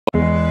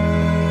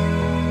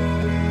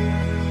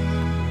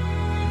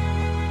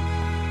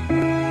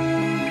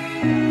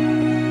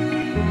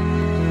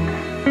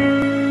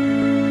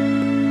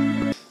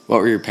What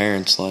were your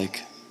parents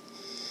like?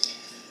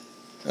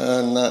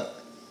 Not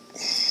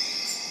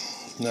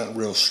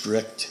real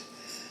strict.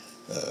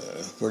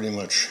 Pretty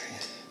much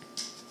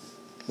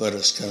let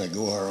us kind of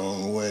go our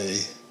own way.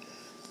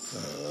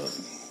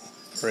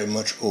 Very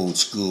much old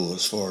school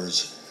as far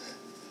as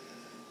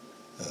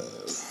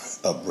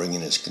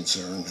upbringing is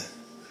concerned.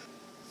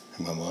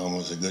 My mom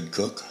was a good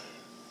cook.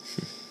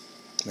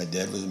 My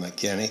dad was a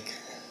mechanic.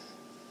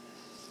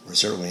 We're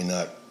certainly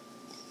not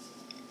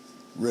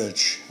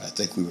rich. I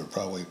think we were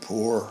probably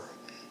poor,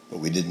 but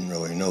we didn't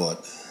really know it.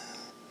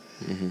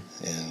 Mm-hmm.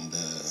 And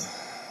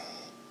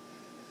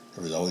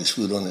there was always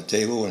food on the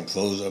table and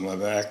clothes on my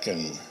back,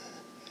 and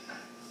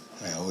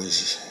I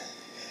always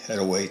had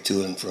a way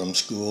to and from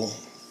school.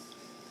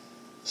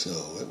 So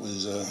it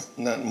was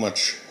not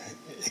much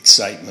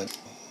excitement.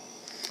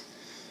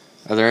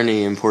 Are there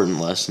any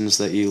important lessons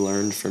that you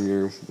learned from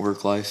your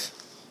work life?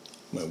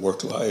 My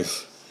work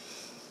life,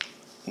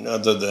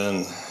 other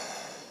than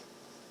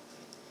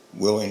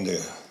willing to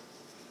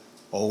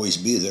always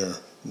be there,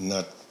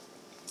 not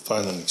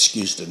find an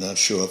excuse to not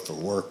show up for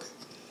work.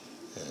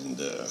 And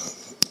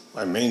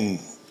my main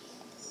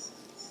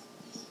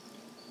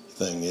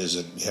thing is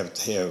that you have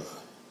to have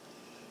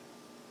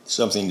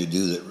something to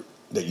do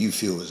that you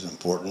feel is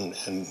important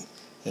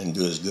and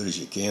do as good as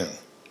you can.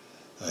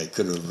 I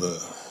could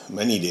have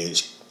many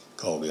days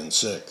called in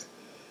sick,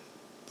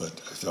 but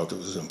I felt it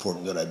was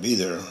important that I be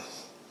there,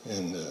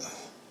 and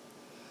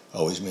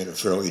always made a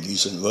fairly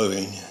decent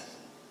living.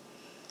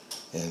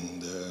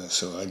 And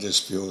so I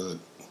just feel that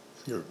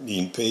if you're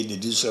being paid to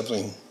do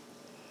something,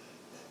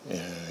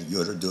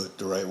 you ought to do it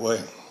the right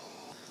way.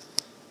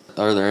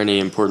 Are there any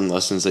important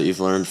lessons that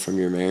you've learned from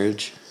your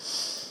marriage?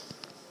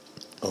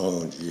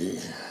 Oh, gee.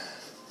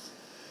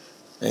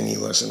 Any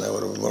lesson I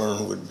would have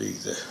learned would be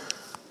the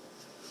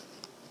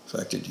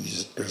fact that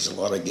there's a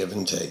lot of give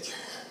and take.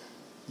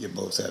 You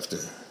both have to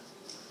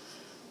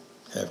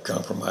have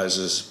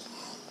compromises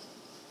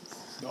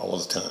all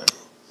the time.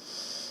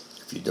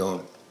 If you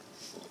don't,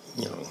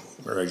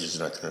 marriage is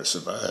not going to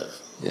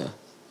survive. Yeah.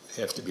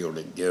 You have to be able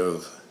to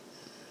give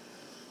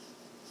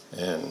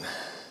and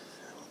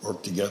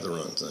work together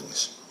on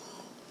things.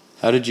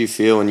 How did you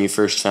feel when you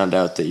first found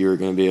out that you were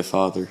going to be a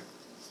father?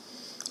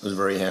 I was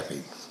very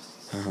happy.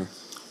 Uh-huh.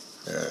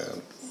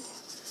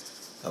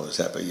 I was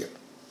happy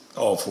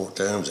all 4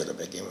 times that I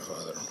became a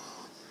father.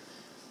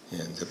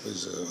 And it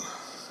was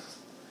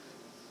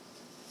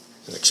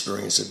an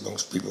experience that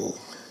most people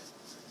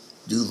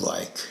do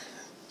like.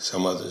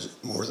 Some others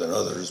more than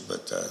others,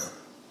 but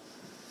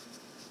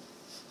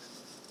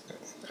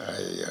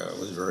I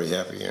was very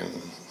happy, and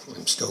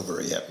I'm still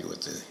very happy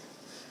with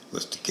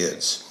the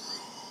kids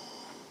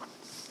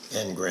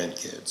and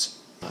grandkids.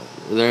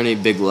 Are there any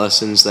big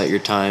lessons that your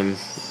time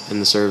in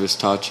the service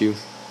taught you?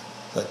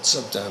 But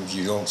sometimes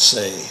you don't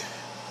say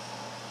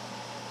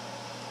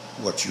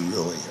what you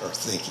really are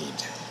thinking.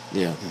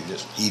 Yeah. You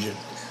just eat it.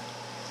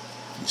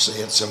 If you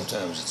say it,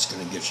 sometimes it's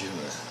going to get you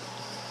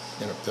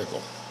in a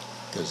pickle,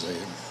 because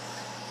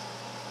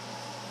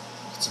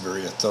it's a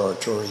very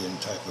authoritarian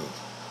type of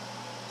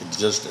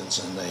existence,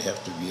 and they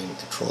have to be in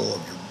control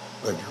of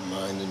your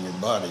mind and your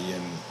body.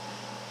 And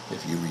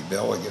if you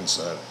rebel against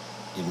that,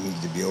 you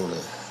need to be able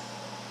to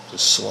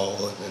just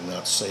swallow it and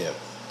not say it,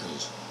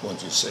 because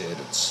once you say it,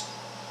 it's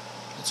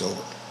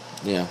over.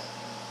 Yeah.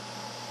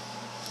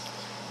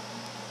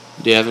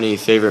 Do you have any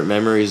favorite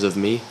memories of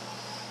me?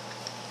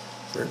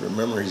 Favorite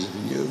memories of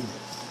you?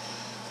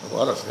 A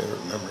lot of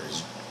favorite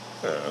memories.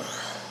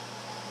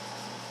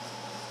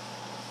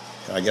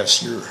 I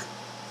guess your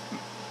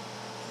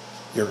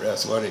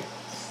athletic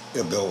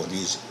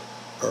abilities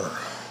are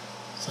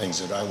things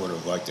that I would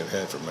have liked to have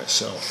had for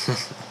myself.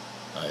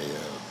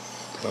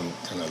 I'm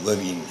kind of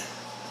living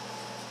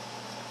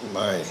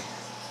my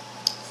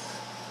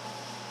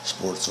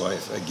sports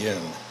life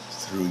again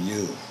through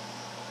you,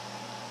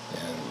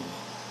 and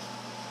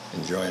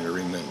enjoying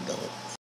every minute of it.